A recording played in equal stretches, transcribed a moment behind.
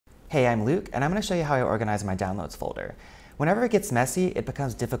Hey, I'm Luke, and I'm going to show you how I organize my downloads folder. Whenever it gets messy, it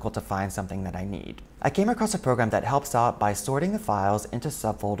becomes difficult to find something that I need. I came across a program that helps out by sorting the files into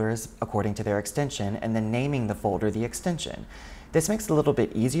subfolders according to their extension and then naming the folder the extension. This makes it a little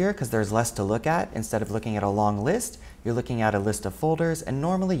bit easier because there's less to look at. Instead of looking at a long list, you're looking at a list of folders, and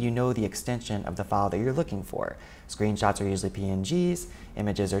normally you know the extension of the file that you're looking for. Screenshots are usually PNGs,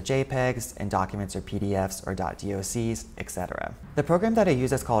 images are JPEGs, and documents are PDFs or .docs, etc. The program that I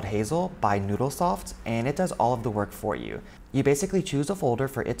use is called Hazel by Noodlesoft, and it does all of the work for you. You basically choose a folder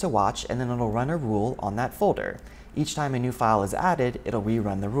for it to watch, and then it'll run a rule on that folder. Each time a new file is added, it'll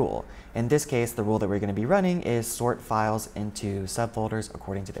rerun the rule. In this case, the rule that we're going to be running is sort files into subfolders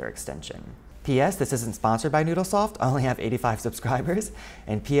according to their extension. P.S. This isn't sponsored by Noodlesoft. I only have 85 subscribers,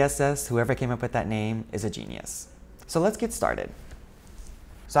 and P.S.S. whoever came up with that name is a genius. So let's get started.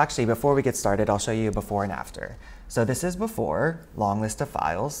 So actually, before we get started, I'll show you before and after. So this is before, long list of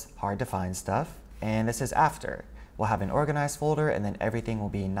files, hard to find stuff, and this is after. We'll have an organized folder, and then everything will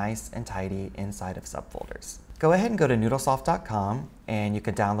be nice and tidy inside of subfolders. Go ahead and go to noodlesoft.com, and you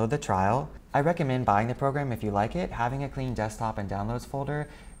can download the trial. I recommend buying the program if you like it. Having a clean desktop and downloads folder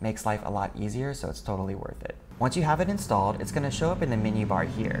makes life a lot easier, so it's totally worth it. Once you have it installed, it's going to show up in the menu bar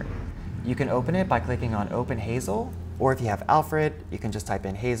here. You can open it by clicking on Open Hazel, or if you have Alfred, you can just type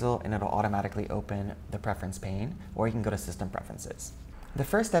in Hazel and it'll automatically open the preference pane, or you can go to System Preferences. The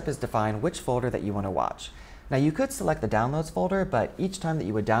first step is define which folder that you want to watch. Now you could select the downloads folder, but each time that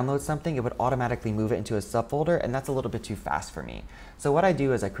you would download something, it would automatically move it into a subfolder, and that's a little bit too fast for me. So what I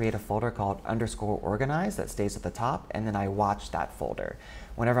do is I create a folder called _organize that stays at the top, and then I watch that folder.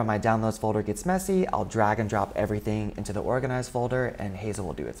 Whenever my downloads folder gets messy, I'll drag and drop everything into the organized folder, and Hazel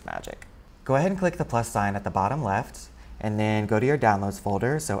will do its magic. Go ahead and click the plus sign at the bottom left, and then go to your downloads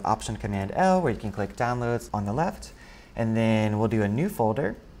folder, so Option Command L, where you can click downloads on the left, and then we'll do a new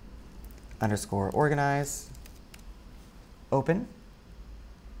folder, _organize, open.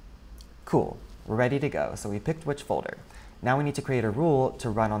 Cool, we're ready to go. So we picked which folder. Now we need to create a rule to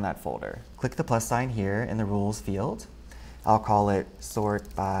run on that folder. Click the plus sign here in the rules field. I'll call it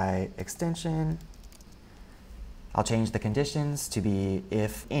sort by extension. I'll change the conditions to be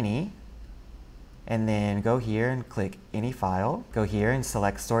if any, and then go here and click any file. Go here and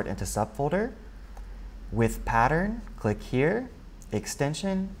select sort into subfolder. With pattern, click here,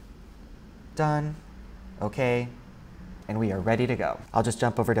 extension, done, okay, and we are ready to go. I'll just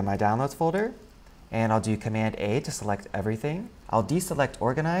jump over to my downloads folder, and I'll do Command A to select everything. I'll deselect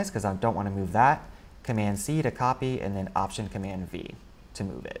organize because I don't want to move that, Command C to copy, and then Option Command V to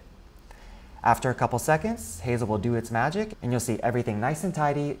move it. After a couple seconds, Hazel will do its magic, and you'll see everything nice and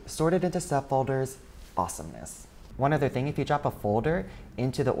tidy, sorted into subfolders. Awesomeness. One other thing, if you drop a folder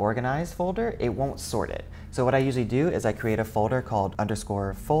into the organized folder, it won't sort it. So what I usually do is I create a folder called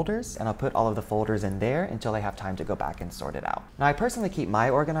 _folders, and I'll put all of the folders in there until I have time to go back and sort it out. Now I personally keep my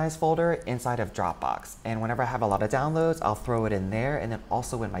organized folder inside of Dropbox, and whenever I have a lot of downloads, I'll throw it in there, and then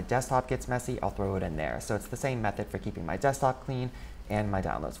also when my desktop gets messy, I'll throw it in there. So it's the same method for keeping my desktop clean and my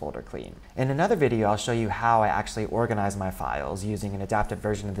downloads folder clean. In another video, I'll show you how I actually organize my files using an adapted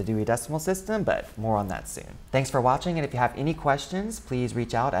version of the Dewey Decimal System, but more on that soon. Thanks for watching, and if you have any questions, please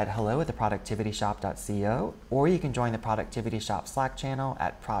reach out at hello@theproductivityshop.co, or you can join the Productivity Shop Slack channel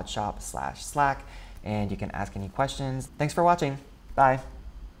at prodshop/slack, and you can ask any questions. Thanks for watching. Bye.